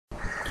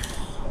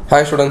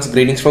Hi students,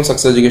 greetings from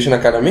Success Education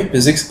Academy,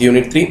 Physics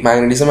Unit 3,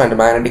 Magnetism and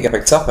Magnetic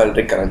Effects of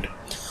Electric Current.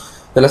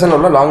 The lesson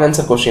is a long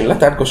answer question.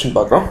 Third question.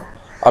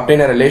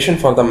 Obtain a relation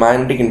for the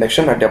magnetic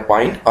induction at a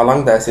point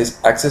along the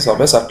axis of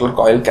a circular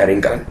coil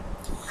carrying current.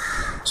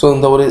 So,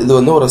 this is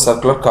a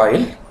circular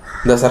coil.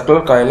 The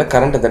circular coil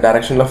current in the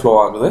direction flow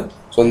agudhu.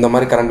 So,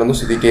 this current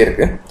is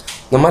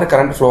this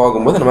current flow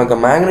agumbodu namakku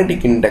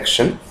magnetic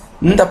induction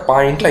in the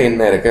point la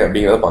enna irukku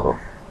அப்படிங்கறத பார்க்கணும்.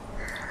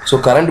 So,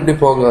 current இப்படி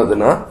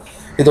போகுதுன்னா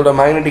இதோட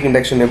magnetic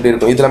induction எப்படி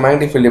இருக்கும்? இதல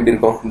magnetic field எப்படி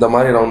இருக்கும்? இந்த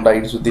மாதிரி ரவுண்ட்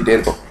ஆயிட்டு சுத்திட்டே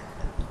இருக்கும்.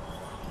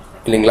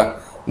 இல்லீங்களா?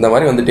 இந்த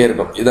மாதிரி வந்துட்டே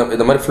இருக்கும்.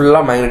 இந்த மாதிரி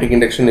ஃபுல்லா magnetic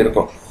induction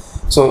இருக்கும்.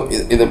 So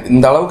இது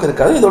இந்த அளவுக்கு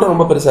இருக்காது. இதோட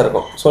ரொம்ப பெருசா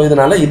இருக்கும். So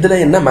இதனால இதுல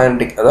என்ன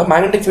magnetic அதாவது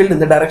magnetic field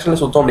இந்த டைரக்ஷன்ல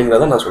சுத்தும்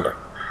அப்படிங்கறத நான் சொல்றேன்.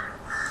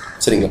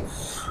 சரிங்களா?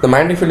 இந்த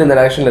magnetic field இந்த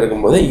டைரக்ஷன்ல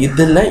இருக்கும்போது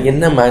இதுல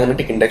என்ன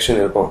magnetic induction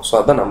இருக்கும்? So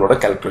அதான் நம்மளோட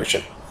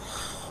calculation.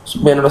 So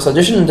என்னோட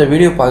சஜஷன் இந்த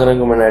வீடியோ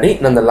பார்க்கறதுக்கு முன்னாடி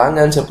நான் அந்த லாங்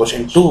ஆன்சர்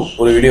क्वेश्चन 2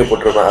 ஒரு வீடியோ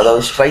போட்டுருப்பேன்.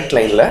 அதாவது ஸ்ட்ரைட்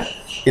லைன்ல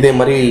இதே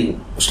மாதிரி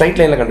ஸ்ட்ரைட்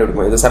லைன்ல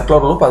கண்டுபிடிக்கும். இது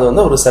சர்க்குலர் லூப், அது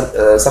வந்து ஒரு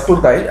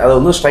சர்க்குலர் காயில், அது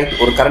வந்து ஸ்ட்ரைட்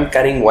ஒரு கரண்ட்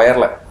கேரிங்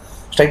வயர்ல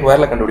ஸ்ட்ரைட்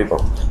வயர்ல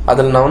கண்டுபிடிப்போம்.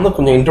 அதில் நான் வந்து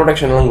கொஞ்சம்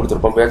இன்ட்ரோடக்ஷன்லாம்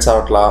கொடுத்துருப்போம்.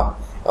 பேட்ஸாவட்லா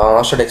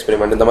ஆஸ்டர்ட்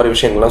எக்ஸ்பெரிமெண்ட் இந்த மாதிரி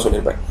விஷயங்கள்லாம்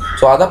சொல்லியிருப்பேன்.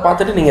 ஸோ அதை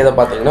பார்த்துட்டு நீங்கள் எதை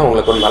பார்த்தீங்கன்னா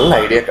உங்களுக்கு ஒரு நல்ல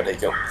ஐடியா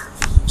கிடைக்கும்.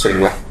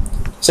 சரிங்களா?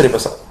 சரி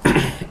இப்போ சார்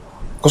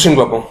கொஸ்டின்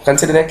பார்ப்போம்.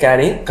 Consider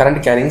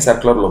current carrying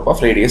circular loop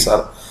of radius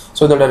R.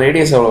 So இதோட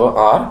ரேடியஸ் எவ்வளோ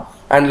R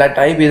and let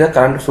I be the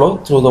current flow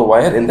through the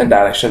wire இந்த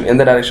டைரக்ஷன்.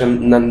 எந்த டைரக்ஷன்?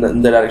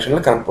 இந்த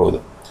டைரக்ஷனில் கரண்ட் போகுது.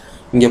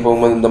 இங்கே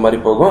போகும்போது இந்த மாதிரி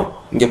போகும்,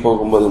 இங்கே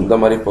போகும்போது இந்த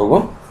மாதிரி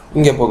போகும்,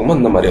 இங்கே போகும்போது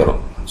இந்த மாதிரி வரும்.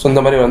 ஸோ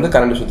இந்த மாதிரி வந்து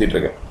கரண்ட் சுற்றிட்டு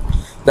இருக்கு.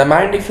 The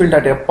magnetic field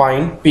at a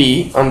point P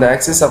on the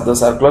axis of the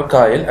circular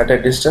coil at a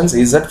distance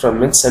Z from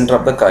its center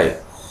of the coil.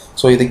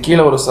 So இது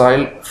கீழே ஒரு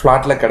சாயில்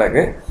ஃப்ளாட்டில்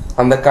கிடக்கு.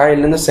 அந்த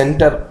காயிலேருந்து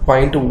சென்டர்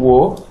பாயிண்ட் O,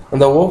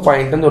 அந்த O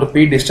பாயிண்ட்லேருந்து ஒரு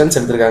P டிஸ்டன்ஸ்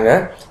எடுத்திருக்காங்க.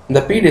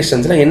 இந்த P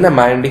டிஸ்டன்ஸில் என்ன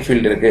மேக்னெட்டிக்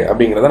ஃபீல்டு இருக்குது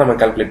அப்படிங்கிறத நம்ம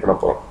கால்குலேட் பண்ண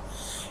போகிறோம்.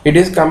 It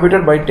is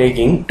computed by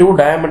taking two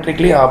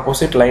diametrically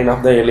opposite line of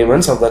the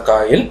elements of the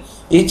coil,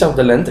 each of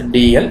the length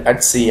dl at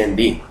C and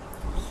D.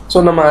 So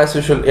நம்ம ஆஸ்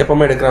யூஷுவல்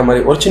எப்பவுமே எடுக்கிற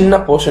மாதிரி ஒரு சின்ன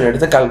போர்ஷன்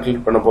எடுத்து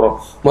கால்குலேட் பண்ண போகிறோம்.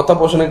 மொத்த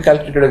போர்ஷனுக்கு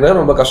கால்குலேட் எடுக்கிறது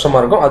ரொம்ப கஷ்டமாக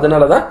இருக்கும்.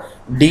 அதனால தான்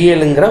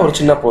டிஎல்ங்கிற ஒரு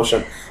சின்ன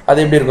போர்ஷன். அது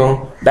எப்படி இருக்கும்?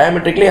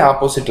 Diametrically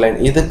opposite line.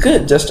 இதுக்கு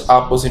ஜஸ்ட்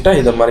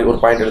ஆப்போசிட்டாக இதை மாதிரி ஒரு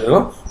பாயிண்ட்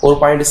எடுத்துக்கோம். ஒரு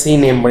பாயிண்ட் சி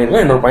நேம்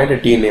பண்ணியிருக்கோம், இன்னொரு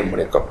பாயிண்ட் டி நேம்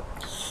பண்ணியிருக்கோம்.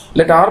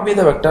 Let R be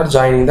the vector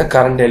joining the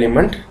current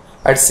element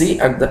at C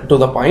to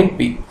the point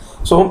B.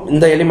 So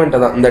இந்த எலிமெண்ட்டை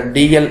தான் இந்த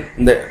டிஎல்,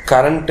 இந்த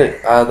கரண்ட்டு,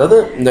 அதாவது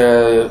இந்த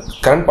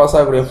கரண்ட் பாஸ்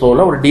ஆகக்கூடிய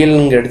ஃப்ளோவில் ஒரு டிஎல்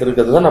இங்கே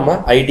எடுத்துருக்கிறது தான் நம்ம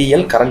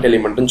ஐடிஎல் கரண்ட்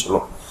எலிமெண்ட்டுன்னு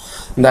சொல்லுவோம்.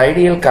 இந்த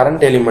ஐடிஎல்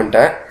கரண்ட்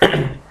எலிமெண்ட்டை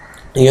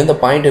நீங்கள் இந்த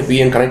பாயிண்ட்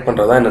பிஎன் கனெக்ட்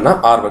பண்ணுறதா என்னென்னா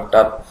R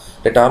vector.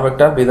 Let R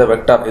vector be the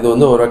vector. இது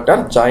வந்து ஒரு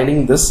vector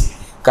joining this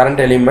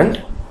current element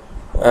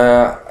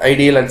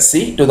ஐடிஎல் at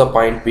C to the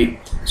point B.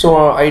 So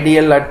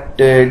ஐடிஎல்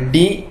at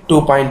D to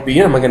point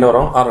பியும் நமக்கு என்ன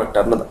வரும்? ஆர்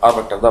வெக்டார்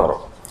தான்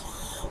வரும்.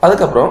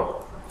 அதுக்கப்புறம்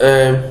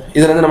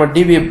இதில் வந்து நம்ம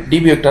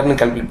டிபி வெக்டார்னு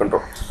கால்குலேட்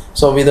பண்ணுறோம்.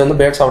 ஸோ இது வந்து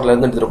பேட்ஸ் அவுட்ல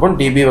இருந்து எடுத்துருப்போம்.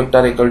 DP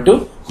vector equal to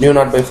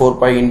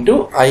μ0/4π into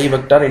I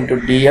vector into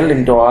TL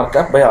into R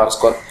gap by R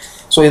square.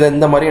 So இதை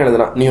இந்த மாதிரி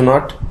எழுதலாம்.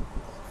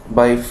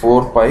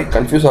 μ0/4π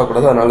கன்ஃபியூஸ்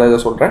ஆகக்கூடாது, அதனால இதை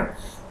சொல்கிறேன்.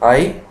 ஐ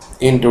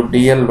இன்டூ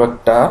டிஎல்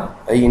வெக்டார்,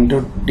 ஐ இன்டூ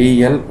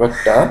டிஎல்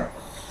வெக்டார்,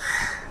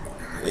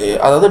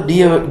 அதாவது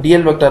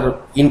TL vector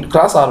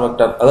cross R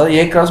vector, அதாவது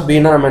ஏ கிராஸ்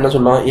பின்னா நம்ம என்ன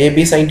சொல்லலாம்?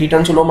 ஏபி சைன்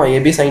டீட்டான்னு சொல்லுவோமா?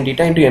 AB sine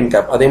theta into n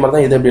gap. அதே மாதிரி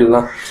தான் இது எப்படி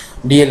எழுதலாம்?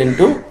 TL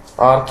into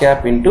R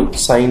gap into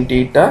sine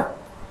theta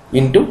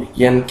into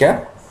n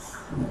gap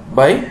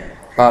by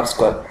R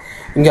square.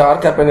 இங்கே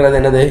ஆர் கேப்புங்கிறது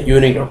என்னது?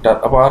 Unit vector.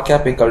 அப்போ ஆர்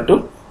கேப் ஈக்குவல் டு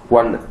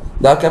 1.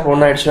 இந்த ஆர் கேப்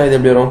 1 ஆயிடுச்சுன்னா இது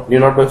எப்படி வரும்?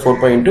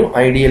 μ0/4π into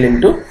ஐடிஎல்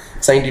into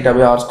sine theta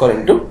by R square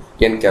into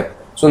n gap.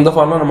 So இந்த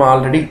formula நம்ம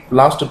ஆல்ரெடி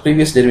லாஸ்ட்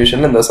ப்ரீவியஸ்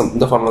டெரிவேஷனில்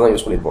இந்த ஃபார்முலா தான்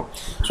யூஸ் பண்ணியிருப்போம்.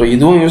 ஸோ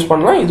இதுவும் யூஸ்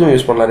பண்ணலாம், இதுவும்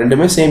யூஸ் பண்ணலாம்.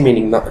 ரெண்டுமே சேம்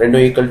மீனிங் தான்,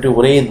 ரெண்டும் ஈக்குவல் டு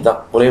ஒரே இதுதான்,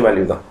 ஒரே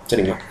வேல்யூ தான்.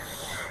 சரிங்களா?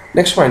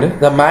 Next point,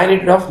 the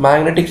magnitude of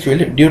magnetic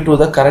field due to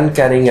the current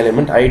carrying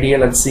element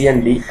ஐடிஎல் at C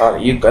and D R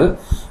equal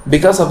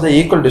because of the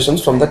equal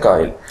distance from the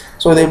coil.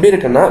 So இது எப்படி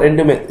இருக்குன்னா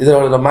ரெண்டுமே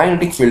இதோட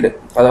மேக்னெட்டிக் ஃபீல்டு,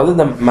 அதாவது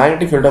இந்த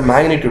magnetic ஃபீல்டோட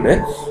magnitude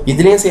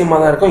இதுலேயும் சேமாக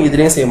தான் இருக்கும்,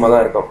 இதுலேயும் சேமாக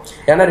தான் இருக்கும்.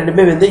 ஏன்னா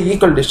ரெண்டுமே வந்து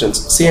equal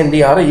distance. C and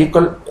D R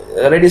equal,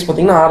 radius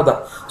பார்த்தீங்கன்னா ஆர்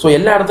தான். ஸோ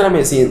எல்லா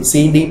இடத்துலையுமே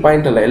சிடி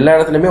பாயிண்ட் இல்லை, எல்லா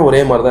இடத்துலையுமே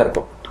ஒரே மாதிரி தான்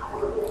இருக்கும்.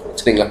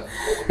 சரிங்களா?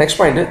 Next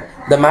point,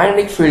 the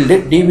magnetic field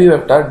DP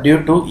vector due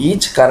to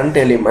each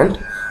current element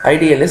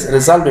IDL is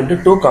resolved into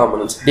two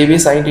components, dB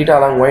sin theta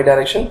along y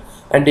direction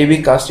and dB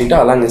cos theta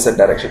along z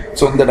direction.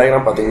 So இந்த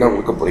diagram பார்த்தீங்கன்னா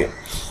உங்களுக்கு புரியும்.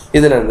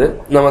 இதுலேருந்து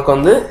நமக்கு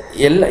வந்து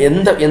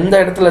எந்த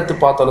இடத்துல எடுத்து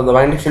பார்த்தாலும் இந்த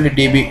magnetic field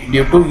DP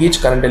due to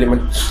each current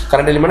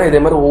element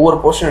இதே மாதிரி ஒவ்வொரு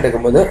போர்ஷன்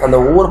எடுக்கும்போது அந்த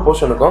ஒவ்வொரு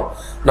போர்ஷனுக்கும்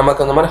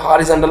நமக்கு அந்த மாதிரி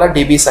ஹாரிசாண்டலாக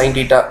டிபி சைன்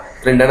டீட்டா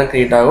 2 இடம்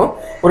கிரியேட் ஆகும்,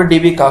 ஒரு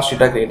டிபி காஸ்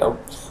டீட்டா கிரியேட்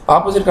ஆகும்.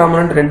 ஆப்போசிட்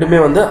காம்பனண்ட்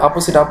ரெண்டுமே வந்து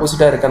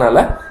ஆப்போசிட்டாக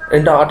இருக்கனால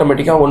ரெண்டும்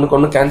ஆட்டோமேட்டிக்காக ஒன்றுக்கு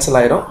ஒன்று கேன்சல்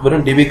ஆயிரும்,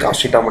 வெறும் டிபி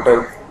காஸ் டீட்டா மட்டும்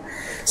இருக்கும்.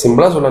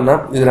 சிம்பிளாக சொல்லணும்னா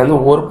இதில் வந்து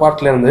ஒவ்வொரு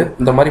பார்ட்லேருந்து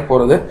இந்த மாதிரி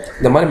போகிறது,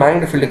 இந்த மாதிரி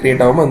மேக்னெட்டிக் ஃபீல்டு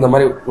கிரியேட் ஆகும்போது இந்த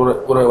மாதிரி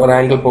ஒரு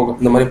ஆங்கிள் போகும்,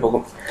 இந்த மாதிரி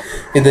போகும்.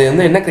 இது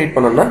வந்து என்ன கிரியேட்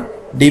பண்ணோம்னா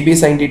db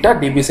sin theta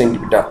db sin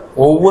theta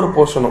ஒவ்வொரு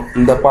போர்ஷனும்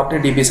இந்த part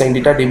db sin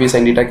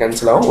theta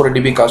cancel ஆகும் ஒரு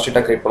db cos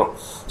theta கிரியேட் பண்ணும்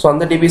ஸோ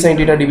அந்த db sin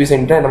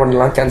theta என்ன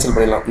பண்ணலாம் கேன்சல்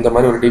பண்ணிடலாம் இந்த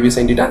மாதிரி ஒரு db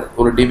sin theta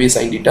ஒரு db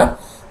sin theta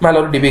மேலே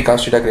ஒரு db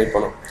cos theta கிரியேட்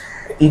பண்ணும்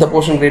இந்த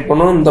போர்ஷன் கிரியேட்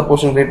பண்ணும் இந்த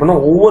போர்ஷன் கிரியேட் பண்ணும்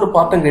ஒவ்வொரு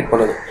பார்ட்டும் கிரியேட்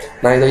பண்ணுது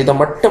நான் இதை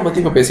மட்டும் பற்றி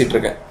இப்போ பேசிகிட்டு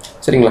இருக்கேன்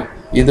சரிங்களா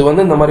இது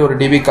வந்து இந்த மாதிரி ஒரு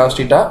db cos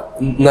theta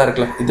தான்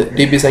இருக்குல்ல இது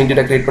db sin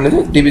theta கிரியேட் பண்ணுது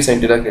db sin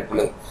theta கிரியேட்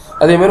பண்ணுது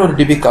அதே மாதிரி ஒரு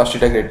db cos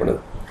theta கிரியேட் பண்ணுது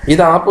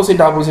இது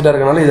ஆப்போசிட்டாக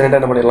இருக்கனால இது ரெண்டு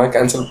என்ன பண்ணிடலாம்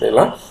கேன்சல்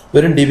பண்ணிடலாம்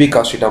வெறும் db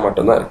cos theta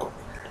மட்டும்தான் இருக்கும்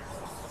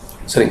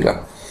சரிங்களா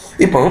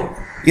இப்போ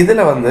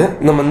இதில் வந்து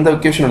நம்ம இந்த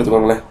equation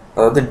எடுத்துக்கோங்களேன்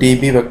அதாவது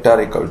db vector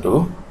equal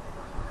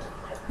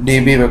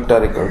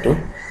to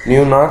mu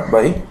naught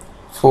by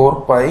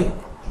 4 pi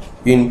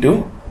into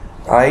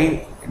I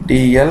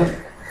dl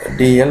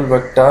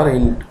vector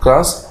in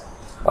cross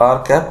r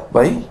cap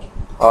by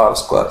r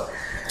square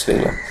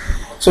சரிங்களா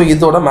ஸோ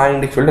இதோட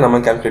மேக்னெட்டிக் ஃபீல்டு நம்ம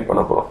கால்குலேட்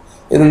பண்ண போகிறோம்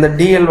இது இந்த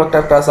dl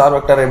vector cross r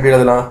vector எப்படி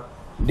எழுதலாம்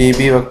db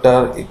vector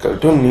equal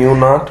to mu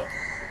naught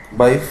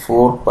by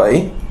 4 pi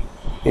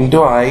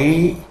into I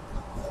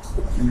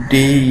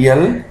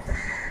dl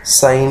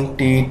sin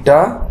theta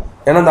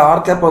ஏன்னா இந்த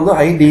r cap வந்து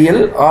I dl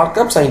r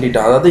cap sin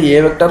theta அதாவது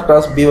a vector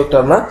cross b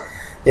vectorனா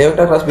a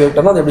vector cross b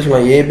vectorனா அது எப்படி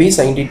சொல்லுவாங்க ab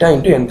sin theta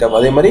into n cap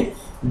அதே மாதிரி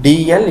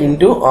dl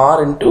into r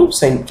into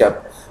sin cap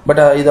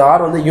but இது r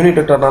வந்து யூனிட்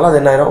வெக்டர்னால அது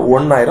என்ன ஆயிரும்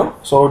 1 ஆயிரும்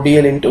ஸோ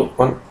dl into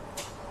 1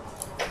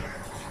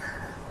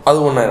 அது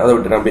 1 ஆயிரும் அதை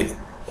விட்டுறேன் அப்படி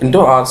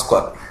into r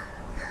square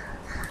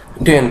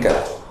into n cap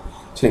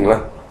சரிங்களா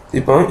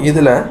இப்போ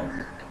இதில்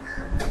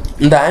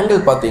இந்த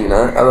ஆங்கிள்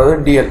பார்த்தீங்கன்னா அதாவது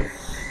dl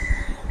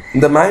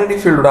இந்த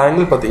மேக்னெட்டிக் ஃபீல்டோட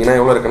ஆங்கிள் பார்த்தீங்கன்னா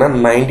எவ்வளோ இருக்குன்னா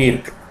 90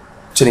 இருக்கு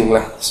சரிங்களா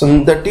ஸோ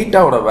இந்த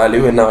டீட்டாவோட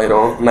வேல்யூ என்ன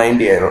ஆயிரும்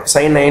 90 ஆயிரும்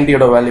sin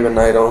 90யோட வேல்யூ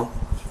என்ன ஆயிரும்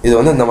இது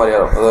வந்து இந்த மாதிரி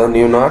ஆயிரும் அதாவது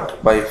mu naught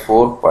by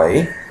 4 pi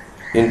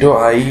into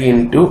I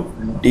into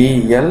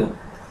dl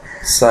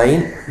sin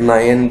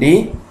 90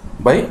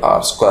 by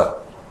r square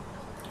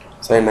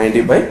sin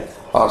 90 by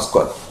r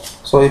square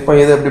so இப்போ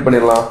இதை எப்படி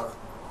பண்ணிடலாம்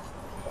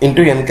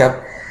into n cap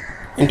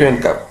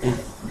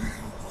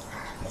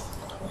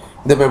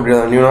இது இப்போ எப்படி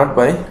mu naught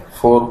by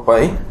 4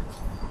 pi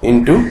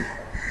into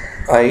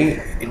I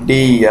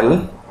dl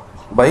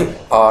by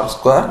r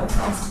square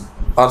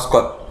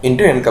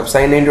into n cap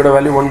sin 90 ஓட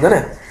value 1 தானே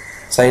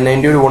sin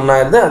 90 1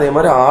 ஆயிருது அதே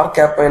மாதிரி r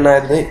cap என்ன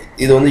ஆயிருது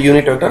இது வந்து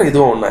யூனிட் வெக்டர்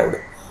இதுவும் 1 ஆயிருது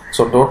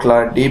ஸோ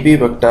டோட்டலாக db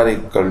vector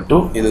equal to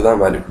இதுதான்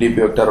வேல்யூ db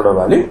வெக்டரோட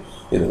வேல்யூ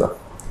இதுதான்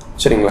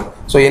சரிங்களா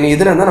ஸோ இனி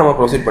இதில் இருந்தால் நம்ம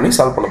ப்ரொசீட் பண்ணி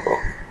சால்வ் பண்ண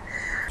போகிறோம்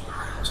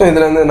ஸோ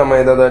இதுலேருந்து நம்ம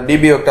இதை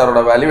db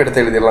வெக்டரோட வேல்யூ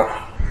எடுத்து எழுதிடலாம்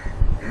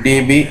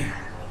db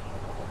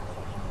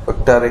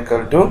vector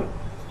equal to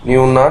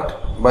mu naught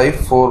by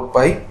 4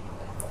 pi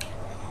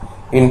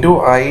into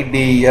I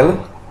dl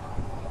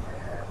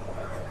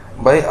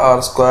by r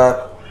square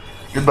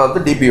இது வந்து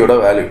db யோட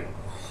வேல்யூ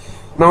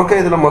நமக்கு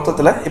இதில்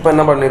மொத்தத்தில் இப்போ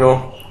என்ன பண்ணிடும்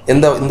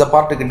இந்த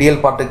பார்ட்டுக்கு dl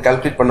பார்ட்டுக்கு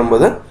கால்குலேட்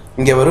பண்ணும்போது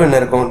இங்கே வரும் என்ன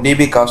இருக்கும்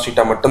db cos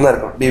theta மட்டும்தான்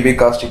இருக்கும் db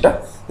cos theta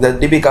இந்த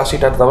db cos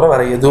theta தவிர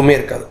வேறு எதுவுமே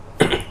இருக்காது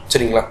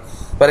சரிங்களா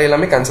வேறு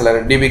எல்லாமே கேன்சல்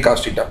ஆகிடும் db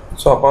cos theta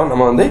ஸோ அப்போ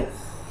நம்ம வந்து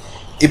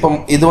இப்போ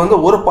இது வந்து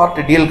ஒரு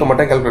பார்ட் dlக்கு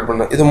மட்டும் கால்குலேட்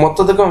பண்ணணும் இது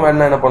மொத்தத்துக்கும்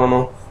வேணா என்ன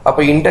பண்ணணும்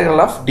அப்போ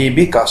integral of db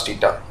cos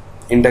theta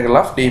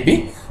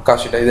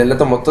இது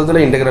எல்லாத்தையும் மொத்தத்தில்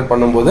இன்டெகிரேட்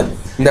பண்ணும்போது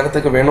இந்த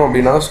இடத்துக்கு வேணும்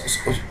அப்படின்னா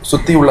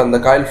சுற்றி உள்ள அந்த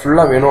காயில்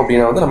ஃபுல்லாக வேணும்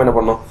அப்படின்னா வந்து நம்ம என்ன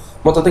பண்ணணும்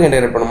மொத்தத்துக்கு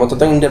இன்டெகிரேட்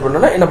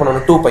பண்ணணும்னா என்ன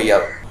பண்ணணும்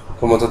 2πr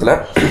இப்போ மொத்தத்தில்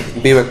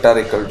b vector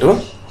equal to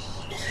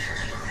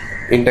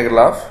integral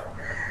of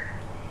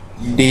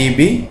db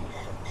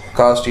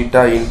cos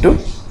theta into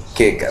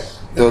k cap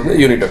இது வந்து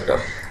யூனிட்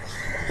வெக்டர்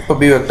இப்போ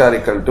b vector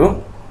equal to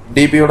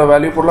db யோட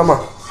வேல்யூ போடலாமா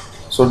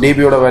ஸோ db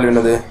யோட வேல்யூ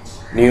என்னது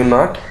mu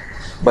naught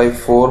by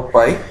 4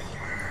 pi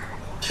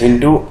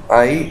into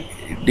I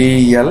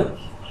dl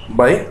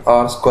by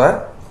r square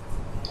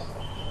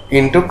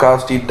into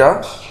cos theta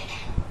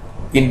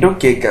into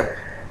k cap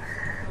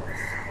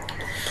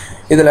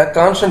இதில்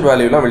constant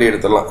வேல்யூலாம் வெளியே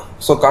எடுத்துடலாம்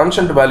ஸோ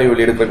கான்ஸ்டன்ட் வேல்யூ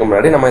வெளியே எடுக்கிறதுக்கு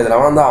முன்னாடி நம்ம இதில்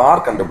வந்து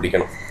ஆர்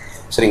கண்டுபிடிக்கணும்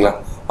சரிங்களா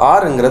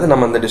ஆருங்கிறது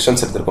நம்ம இந்த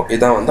டிஸ்டன்ஸ் எடுத்திருக்கோம்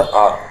இதான் வந்து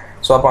ஆர்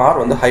ஸோ அப்போ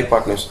ஆர் வந்து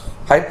ஹைபாட்னியூஸ்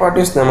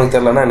நமக்கு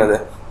தெரியலன்னா என்னது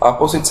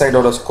opposite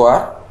சைடோட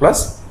square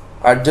plus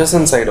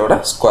adjacent சைடோட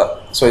square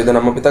so இதை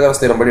நம்ம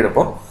பித்தகரஸ் தியரம் படி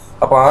எடுப்போம்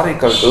அப்போ ஆர்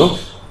ஈக்குவல் டு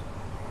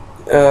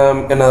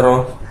என்ன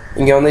வரும்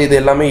இங்கே வந்து இது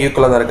எல்லாமே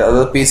ஈக்குவலாக தான் இருக்குது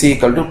அதாவது பிசி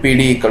ஈக்குவல் டு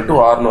பிடி ஈக்குவல் டு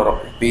ஆர்னு வரும்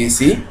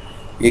பிசி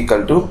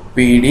ஈக்குவல் டு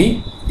பிடி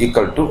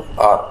ஈக்குவல் டு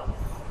ஆர்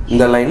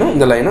இந்த லைனும்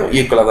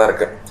ஈக்குவலாக தான்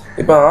இருக்குது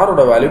இப்போ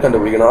ஆரோட வேல்யூ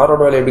கண்டுபிடிக்கணும் ஆரோட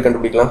வேல்யூ எப்படி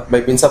கண்டுபிடிக்கலாம் by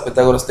Prince of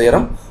Pythagoras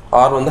theorem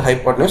R வந்து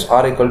hypotenuse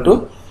R equal to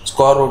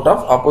square root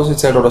of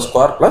opposite சைடோட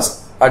square plus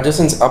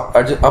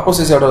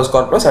opposite சைடோட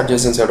square plus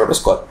adjacent சைடோட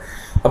square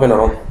அப்போ என்ன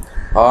வரும்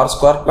R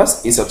square plus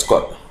Z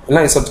square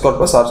இல்லை இசட் ஸ்கொயர்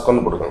ப்ளஸ் ஆர்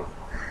ஸ்கொயர்னு போட்டுக்கணும்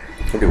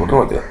இப்படி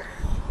போட்டுரும் பார்த்தியா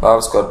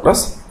R square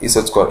plus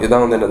Z square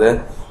இதான் வந்து என்னது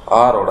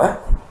ஆரோட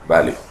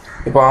வேல்யூ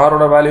இப்போ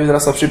ஆரோட வேல்யூ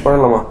இதெல்லாம் சப்ஸ்டியூட்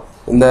பண்ணலாமா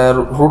இந்த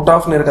ரூட்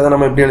ஆஃப்னு இருக்கிறத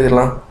நம்ம எப்படி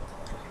எழுதிடலாம்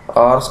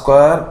R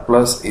square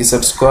plus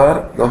Z square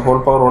the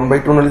whole power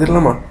 1/2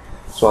 எழுதிடலாமா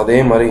so அதே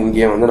மாதிரி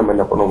இங்கேயே வந்து நம்ம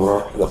என்ன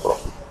பண்ணுவோம் இதை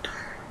போகிறோம்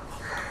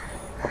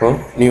அப்போ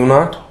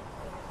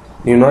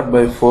mu naught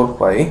by 4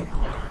 pi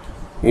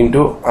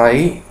into I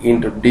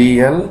into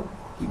dl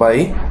by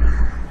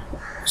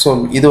so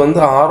இது வந்து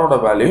ஆரோட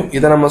வேல்யூ,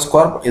 இதை நம்ம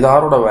ஸ்கொயர், இது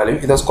ஆரோட வேல்யூ,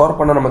 இதை ஸ்கொயர்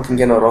பண்ணால் நமக்கு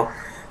இங்கே என்ன வரும்,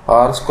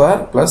 R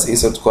square plus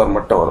Z square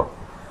மட்டும் வரும்,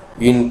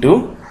 into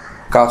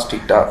cos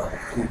theta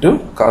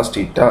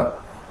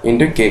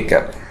into K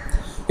gap.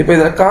 இப்போ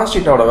இதில் காஸ்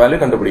தீட்டாவோட வேல்யூ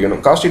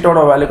கண்டுபிடிக்கணும். காஸ்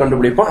தீட்டாவோட வேல்யூ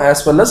கண்டுபிடிப்போம்,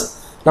 ஆஸ் வெல் அஸ்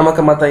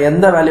நமக்கு மற்ற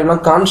எந்த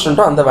வேல்யூலாம்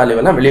கான்ஸ்டன்ட்டோ அந்த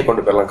வேல்யூவெல்லாம் வெளியே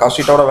கொண்டு போயிடலாம். காஸ்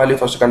தீட்டாவோட வேல்யூ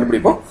ஃபர்ஸ்ட்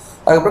கண்டுபிடிப்போம்,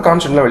 அதுக்கப்புறம்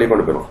கான்ஸ்டன்ட்லாம் வெளியே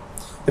கொண்டு போயிடுவோம்.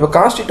 இப்போ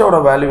காஸ் தீட்டாவோட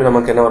வேல்யூ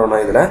நமக்கு என்ன வரும்னா,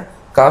 இதில்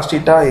காஸ்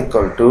தீட்டா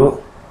ஈக்குவல் டு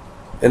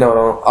என்ன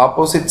வரும்,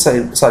 opposite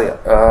side, sorry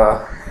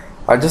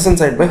adjacent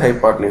side by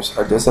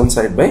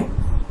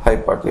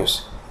hypotenuse,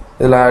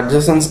 இதில்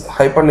adjacent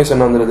hypotenuse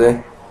என்ன வந்துடுது,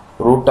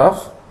 root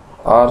of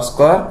R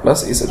square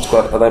plus Z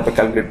square, அதான் இப்போ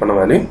கால்குலேட் பண்ண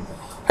வேல்யூ.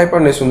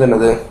 ஹைப்போடென்யூஸ் வந்து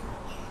என்னது,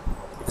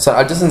 சார்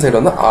adjacent side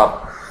வந்து ஆர்,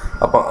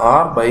 அப்போ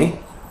R by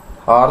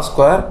R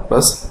square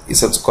plus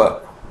Z square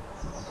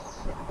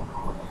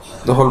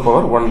the whole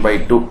power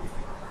 1/2.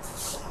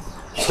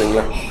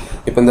 சரிங்களா?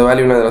 இப்போ இந்த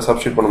வேல்யூ நான் இதில்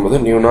சப்ஸ்டியூட் பண்ணும்போது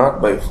new not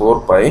by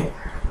 4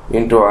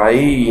 into I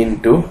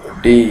into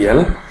dl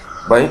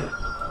by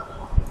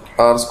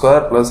r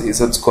square plus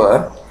z square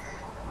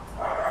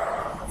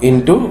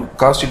into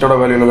cos theta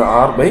value is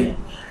r by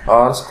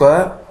r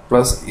square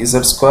plus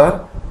z square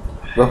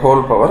the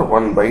whole power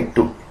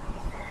 1/2.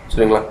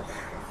 சரிங்களா?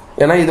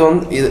 ஏன்னா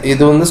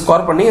இது வந்து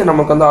ஸ்கொயர் பண்ணி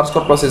நமக்கு வந்து r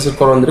square plus z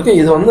square வந்திருக்கு,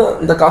 இது வந்து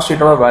இந்த cos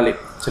theta வேல்யூ.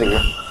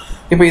 சரிங்களா?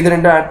 இப்போ இது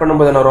ரெண்டும் ஆட்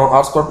பண்ணும்போது என்ன வரும்,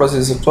 r square plus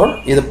z square,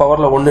 இது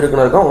பவரில் 1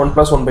 இருக்குன்னு இருக்கும், 1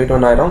 + 1/2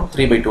 என்ன ஆயிரும்,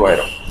 3/2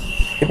 ஆயிரும்.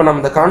 இப்போ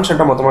நம்ம இந்த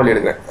கான்ஸ்டன்ட்டை மொத்தமாக வெளியே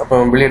எடுக்கிறேன். அப்போ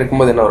வெளியே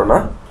எடுக்கும்போது என்ன வரும்னா,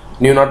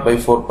 new not by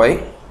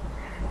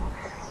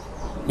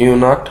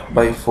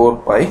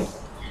 4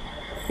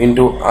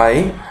 into I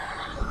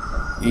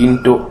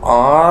into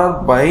R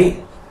by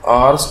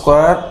R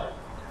square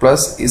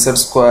plus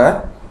Z square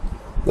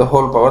the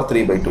whole power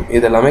 3/2.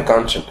 இது எல்லாமே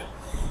கான்ஸ்டன்ட்.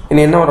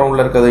 இனி என்ன வரும்,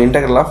 உள்ள இருக்கிறது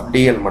இன்டெக்ரல் ஆஃப்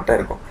டிஎல் மட்டும்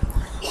இருக்கும்.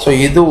 ஸோ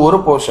இது ஒரு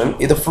போர்ஷன்,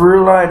 இது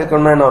ஃபுல்லாக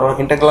எடுக்கணும்னா என்ன வரும்,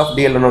 இன்டெக்ரல் ஆஃப்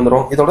டிஎல் என்ன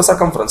வந்துடும், இதோட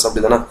சர்க்கம்ஃபரன்ஸ்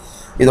அப்படி தானே,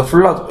 இதை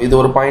ஃபுல்லாக இது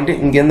ஒரு பாயிண்ட்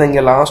இங்கேருந்து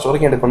இங்கே லாஸ்ட்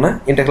வரைக்கும் எடுக்கணும்னா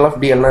இன்டெக்ரல் ஆஃப்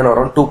டிஎல்னா என்ன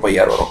வரும்,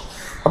 2πr வரும்.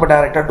 அப்போ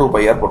டேரெக்டாக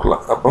 2πr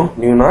போட்டுக்கலாம். அப்போ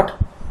new not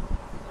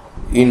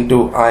into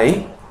I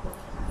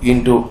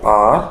into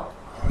R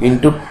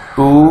into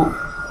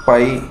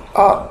 2πr,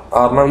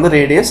 ஆர்னா வந்து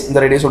ரேடியஸ், இந்த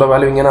ரேடியஸோட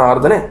வேல்யூ இங்கேனா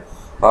ஆர் தானே,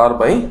 R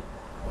by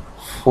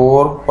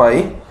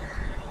 4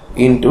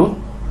 into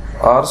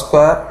R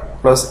square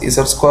plus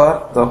Z square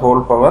the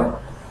whole power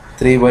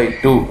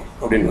 3/2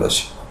 அப்படின்னு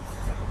வந்துச்சு.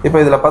 இப்போ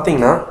இதில்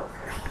பார்த்தீங்கன்னா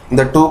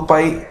இந்த 2π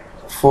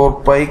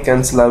 4π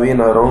கேன்சல் ஆகி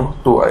என்ன ஆயிரும்,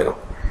 2 ஆயிரும்.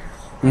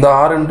 இந்த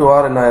ஆர் இன்ட்டு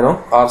ஆர் என்ன ஆயிரும்,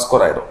 ஆர்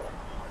ஸ்கொயர் ஆயிரும்.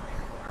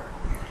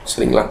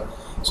 சரிங்களா?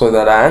 ஸோ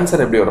இதோட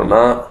ஆன்சர் எப்படி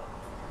வரும்னா,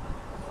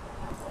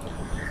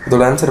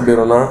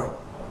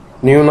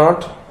 new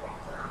not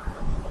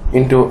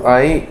into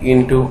I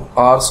into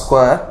R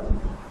square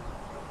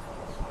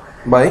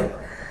by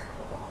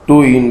 2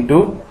 into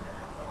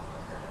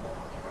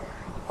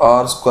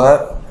R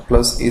square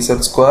plus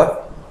Z square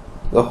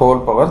the whole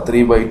power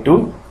 3/2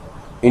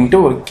 into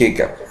ஒரு கே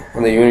கேப்,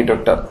 அந்த யூனிட்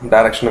வெக்டர்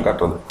டைரக்ஷனை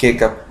காட்டுறது கே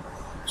கேப்.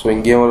 ஸோ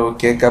இங்கேயும் ஒரு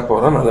கே கேப்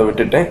வரும், நான் அதை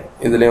விட்டுட்டேன்,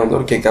 இதுலேயும் வந்து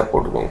ஒரு கே கேப்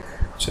போட்டுக்கோங்க.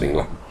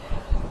 சரிங்களா?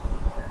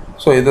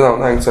 ஸோ இதுதான்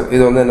வந்து ஆன்சர்.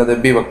 இது வந்து என்னது,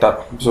 B vector.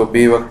 So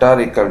B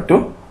vector equal to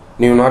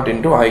new not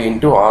into I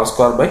into R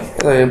square by,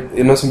 இதை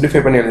இன்னும்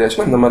சிம்பிளிஃபை பண்ணி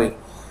எழுதியாச்சுன்னா இந்த மாதிரி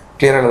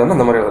கிளியராக எழுதணும்,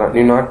 அந்த மாதிரி எழுதலாம்.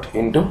 New not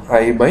into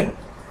I by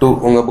 2,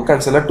 உங்கள் புக்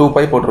ஆன்சரில்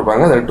 2π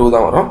போட்டிருப்பாங்க, அதில் 2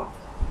 தான் வரும்,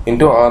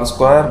 into R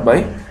square by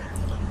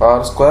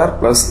R square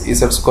plus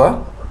Z square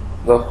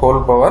the whole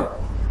power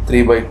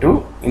 3/2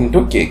 into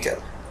k cap.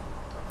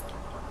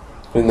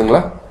 புரியுதுங்களா?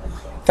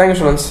 Thank you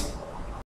students.